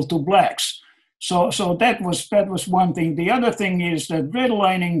available to blacks. So that was one thing. The other thing is that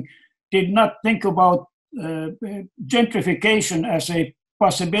redlining did not think about gentrification as a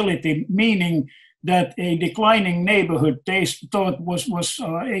possibility, meaning that a declining neighborhood they thought was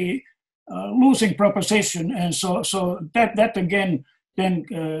a losing proposition, and so that again then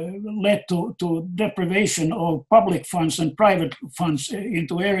led to deprivation of public funds and private funds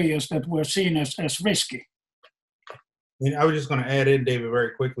into areas that were seen as risky. I was just going to add in, David,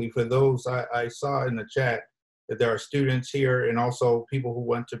 very quickly. For those, I saw in the chat that there are students here and also people who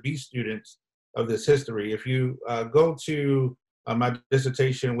want to be students of this history. If you go to my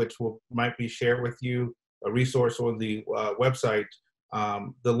dissertation, which might be shared with you, a resource on the website,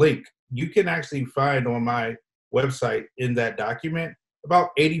 the link, you can actually find on my website in that document about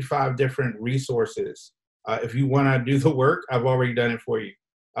 85 different resources. If you want to do the work, I've already done it for you.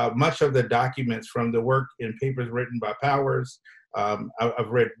 Much of the documents from the work in papers written by Powers, I've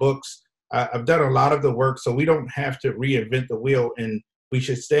read books. I've done a lot of the work, so we don't have to reinvent the wheel, and we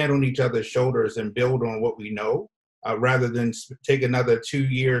should stand on each other's shoulders and build on what we know, rather than take another 2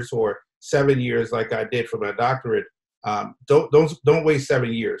 years or 7 years like I did for my doctorate. Don't waste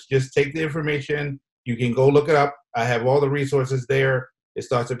 7 years. Just take the information. You can go look it up. I have all the resources there. It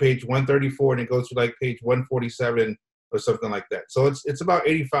starts at page 134 and it goes to like page 147 or something like that. So it's about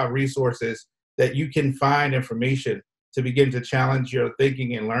 85 resources that you can find information to begin to challenge your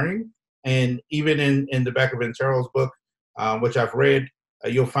thinking and learning. And even in the back of Antero's book, which I've read,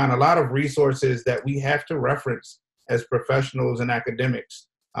 you'll find a lot of resources that we have to reference as professionals and academics.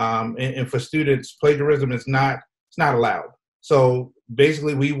 And for students, plagiarism is not allowed. So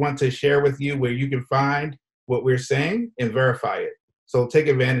basically, we want to share with you where you can find what we're saying and verify it. So take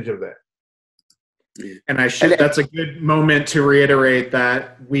advantage of that. And that's a good moment to reiterate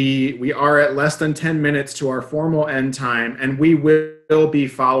that we are at less than 10 minutes to our formal end time, and we will be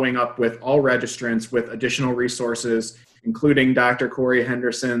following up with all registrants with additional resources, including Dr. Corey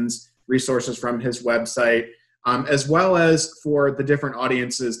Henderson's resources from his website, as well as for the different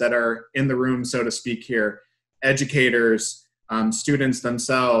audiences that are in the room, so to speak here, educators, students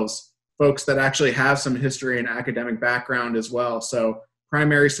themselves, folks that actually have some history and academic background as well. So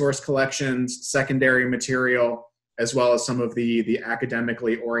primary source collections, secondary material, as well as some of the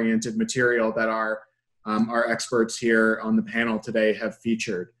academically oriented material that our experts here on the panel today have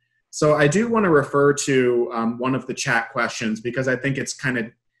featured. So I do want to refer to one of the chat questions, because I think it's kind of,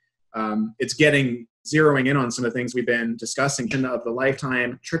 it's zeroing in on some of the things we've been discussing of the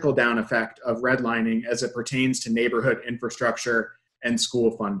lifetime trickle-down effect of redlining as it pertains to neighborhood infrastructure and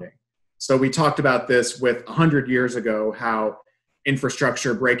school funding. So we talked about this with 100 years ago, how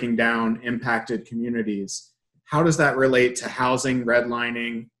infrastructure breaking down impacted communities. How does that relate to housing,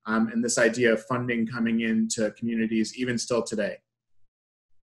 redlining, and this idea of funding coming into communities even still today?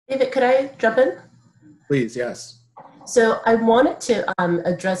 David, could I jump in? Please, yes. So I wanted to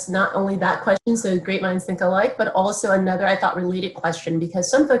address not only that question, so great minds think alike, but also another, I thought, related question, because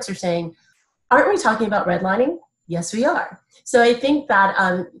some folks are saying, aren't we talking about redlining? Yes, we are. So I think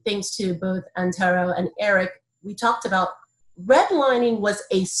that thanks to both Antero and Eric, we talked about redlining was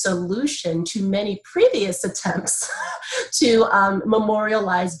a solution to many previous attempts to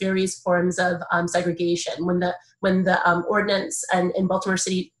memorialize various forms of segregation. When the ordinance in Baltimore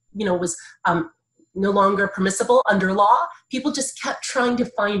City, was no longer permissible under law, people just kept trying to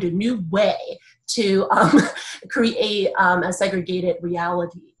find a new way to create a segregated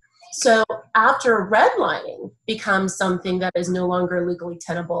reality. So after redlining becomes something that is no longer legally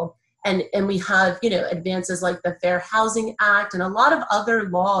tenable, and we have advances like the Fair Housing Act and a lot of other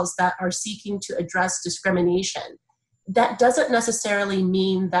laws that are seeking to address discrimination, that doesn't necessarily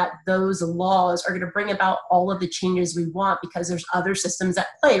mean that those laws are going to bring about all of the changes we want, because there's other systems at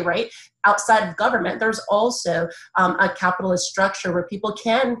play, right? Outside of government, there's also a capitalist structure where people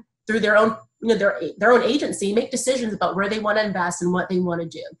can, through their own their own agency, make decisions about where they want to invest and what they want to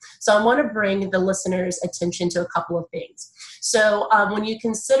do. So I want to bring the listeners' attention to a couple of things. So when you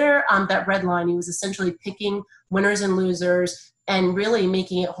consider that redlining was essentially picking winners and losers and really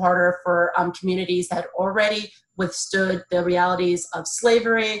making it harder for communities that had already withstood the realities of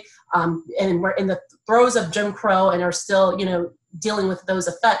slavery and were in the throes of Jim Crow and are still, dealing with those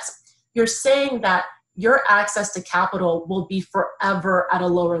effects, you're saying that your access to capital will be forever at a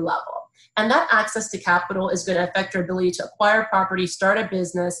lower level. And that access to capital is going to affect your ability to acquire property, start a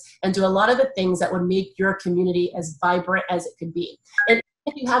business, and do a lot of the things that would make your community as vibrant as it could be. And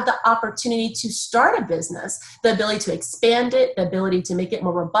if you have the opportunity to start a business, the ability to expand it, the ability to make it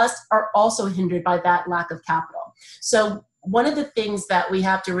more robust are also hindered by that lack of capital. So one of the things that we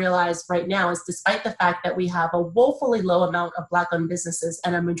have to realize right now is, despite the fact that we have a woefully low amount of Black-owned businesses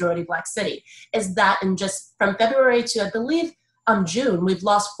and a majority Black city, is that in just from February to, I believe, June, we've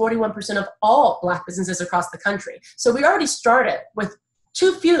lost 41% of all Black businesses across the country. So we already started with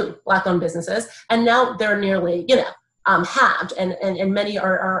too few Black-owned businesses, and now they're nearly, halved, and many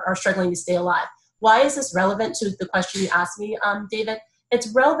are struggling to stay alive. Why is this relevant to the question you asked me, David? It's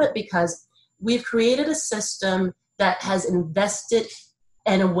relevant because we've created a system that has invested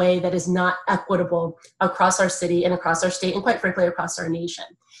in a way that is not equitable across our city and across our state, and quite frankly, across our nation.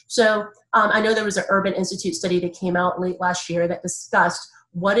 So I know there was an Urban Institute study that came out late last year that discussed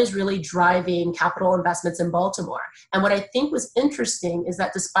what is really driving capital investments in Baltimore. And what I think was interesting is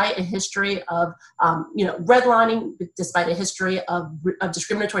that despite a history of redlining, despite a history of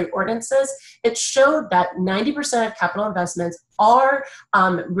discriminatory ordinances, it showed that 90% of capital investments are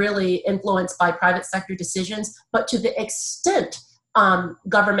really influenced by private sector decisions, but to the extent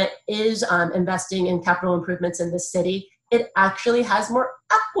government is investing in capital improvements in the city, it actually has more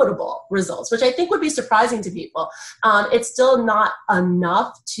equitable results, which I think would be surprising to people. It's still not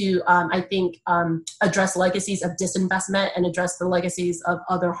enough to, I think, address legacies of disinvestment and address the legacies of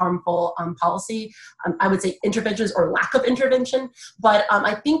other harmful policy, I would say interventions or lack of intervention. But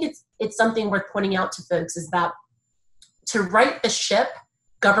I think it's something worth pointing out to folks is that to right the ship,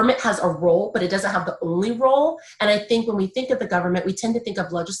 government has a role, but it doesn't have the only role. And I think when we think of the government, we tend to think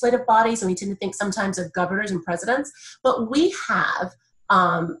of legislative bodies, and we tend to think sometimes of governors and presidents. But we have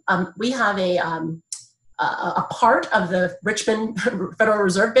a a part of the Richmond Federal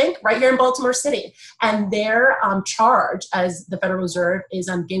Reserve Bank right here in Baltimore City. And their charge as the Federal Reserve is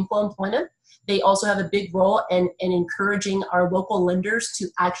on gainful employment. They also have a big role in encouraging our local lenders to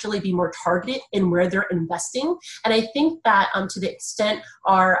actually be more targeted in where they're investing. And I think that to the extent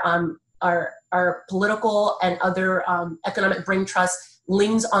our political and other economic brain trust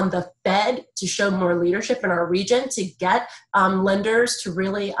leans on the Fed to show more leadership in our region, to get lenders to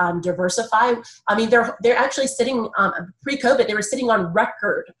really diversify. I mean, they're actually sitting, pre-COVID, they were sitting on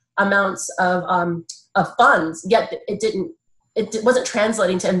record amounts of funds, yet it wasn't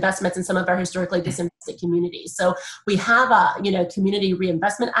translating to investments in some of our historically disinvested communities. So we have a Community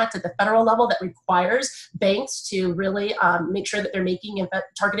Reinvestment Act at the federal level that requires banks to really make sure that they're making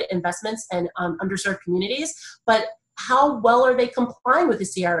targeted investments in underserved communities. But how well are they complying with the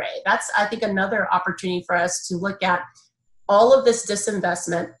CRA? That's, I think, another opportunity for us to look at all of this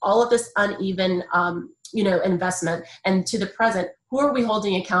disinvestment, all of this uneven investment, and to the present, who are we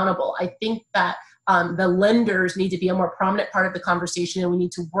holding accountable? I think that the lenders need to be a more prominent part of the conversation, and we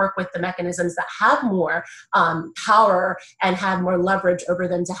need to work with the mechanisms that have more power and have more leverage over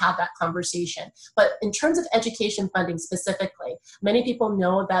them to have that conversation. But in terms of education funding specifically, many people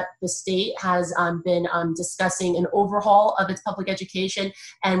know that the state has been discussing an overhaul of its public education,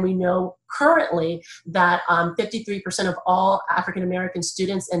 and we know currently that 53% of all African American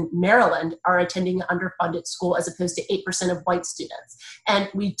students in Maryland are attending an underfunded school as opposed to 8% of white students. And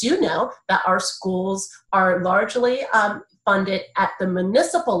we do know that our schools are largely funded at the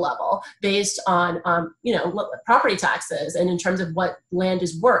municipal level based on property taxes and in terms of what land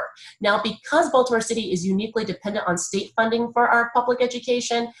is worth. Now, because Baltimore City is uniquely dependent on state funding for our public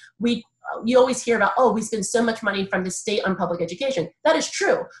education, you always hear about, oh, we spend so much money from the state on public education. That is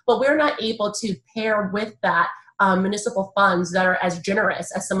true, but we're not able to pair with that municipal funds that are as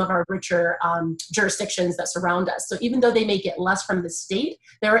generous as some of our richer jurisdictions that surround us. So even though they may get less from the state,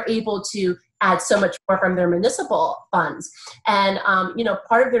 they're able to add so much more from their municipal funds. And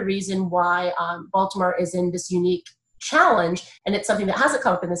part of the reason why Baltimore is in this unique challenge, and it's something that hasn't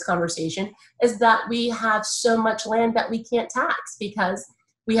come up in this conversation, is that we have so much land that we can't tax because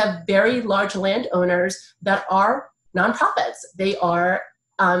we have very large landowners that are nonprofits. They are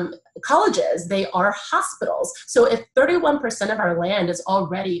colleges, they are hospitals. So if 31% of our land is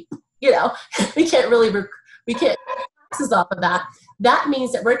already, we can't taxes off of that. That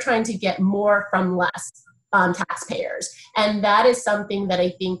means that we're trying to get more from less taxpayers. And that is something that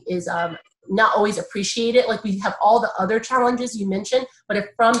I think is not always appreciated. Like, we have all the other challenges you mentioned, but if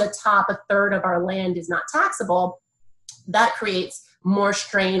from the top a third of our land is not taxable, that creates more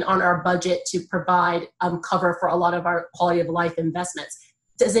strain on our budget to provide cover for a lot of our quality of life investments.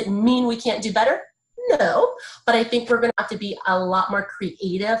 Does it mean we can't do better? No, but I think we're going to have to be a lot more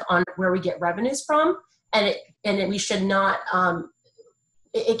creative on where we get revenues from, and we should not.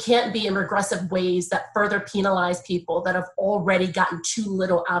 It can't be in regressive ways that further penalize people that have already gotten too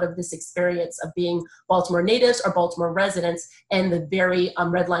little out of this experience of being Baltimore natives or Baltimore residents and the very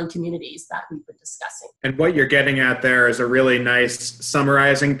redline communities that we've been discussing. And what you're getting at there is a really nice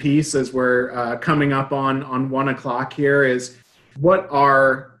summarizing piece as we're coming up on 1 o'clock here is what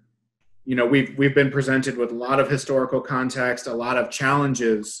are, we've been presented with a lot of historical context, a lot of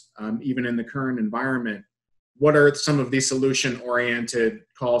challenges, even in the current environment. What are some of these solution-oriented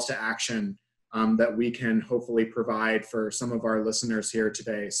calls to action that we can hopefully provide for some of our listeners here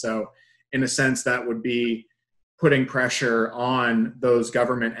today? So in a sense, that would be putting pressure on those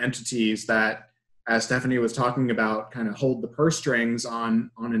government entities that, as Stephanie was talking about, kind of hold the purse strings on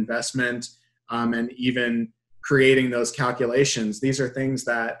investment and even creating those calculations. These are things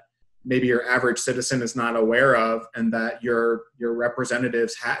that maybe your average citizen is not aware of, and that your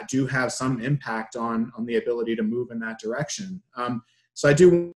representatives do have some impact on the ability to move in that direction. So I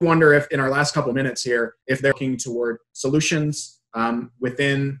do wonder if in our last couple minutes here, if they're looking toward solutions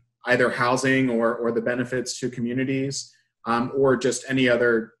within either housing or the benefits to communities, or just any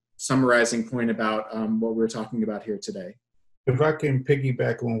other summarizing point about what we're talking about here today. If I can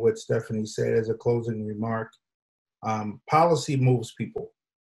piggyback on what Stephanie said as a closing remark, policy moves people.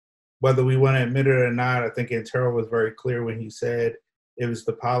 Whether we want to admit it or not, I think Antero was very clear when he said it was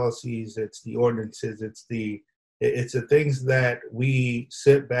the policies, it's the ordinances, it's the things that we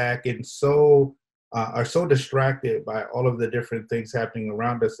sit back and are so distracted by all of the different things happening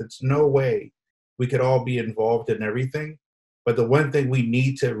around us. It's no way we could all be involved in everything. But the one thing we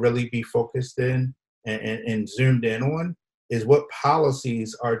need to really be focused in and zoomed in on is what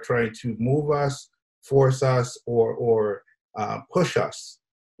policies are trying to move us, force us, or push us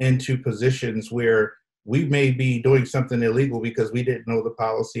into positions where we may be doing something illegal because we didn't know the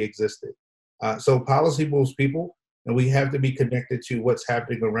policy existed. So policy moves people, and we have to be connected to what's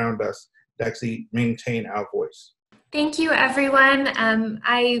happening around us to actually maintain our voice. Thank you, everyone.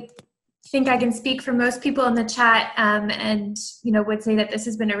 I think I can speak for most people in the chat, and would say that this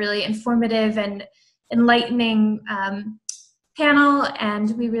has been a really informative and enlightening panel,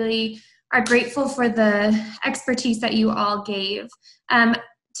 and we really are grateful for the expertise that you all gave.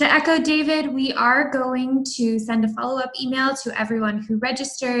 To echo David, we are going to send a follow-up email to everyone who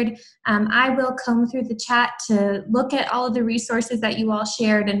registered. I will comb through the chat to look at all of the resources that you all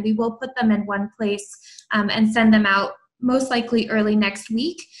shared, and we will put them in one place and send them out most likely early next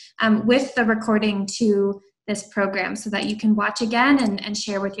week with the recording to this program so that you can watch again and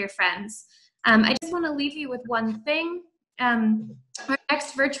share with your friends. I just want to leave you with one thing. Our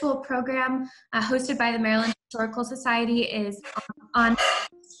next virtual program hosted by the Maryland Historical Society is on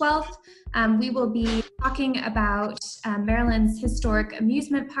 12th. We will be talking about Maryland's historic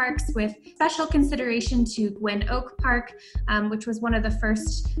amusement parks with special consideration to Gwynn Oak Park, which was one of the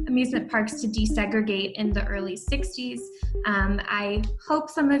first amusement parks to desegregate in the early 60s. I hope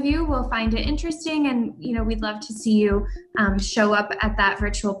some of you will find it interesting, and we'd love to see you show up at that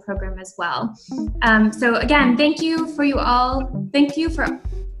virtual program as well. So again, thank you for you all. Thank you for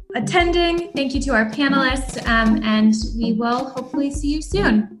attending. Thank you to our panelists, and we will hopefully see you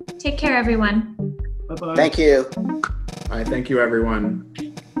soon. Take care, everyone. Bye-bye. Thank you. All right, thank you, everyone.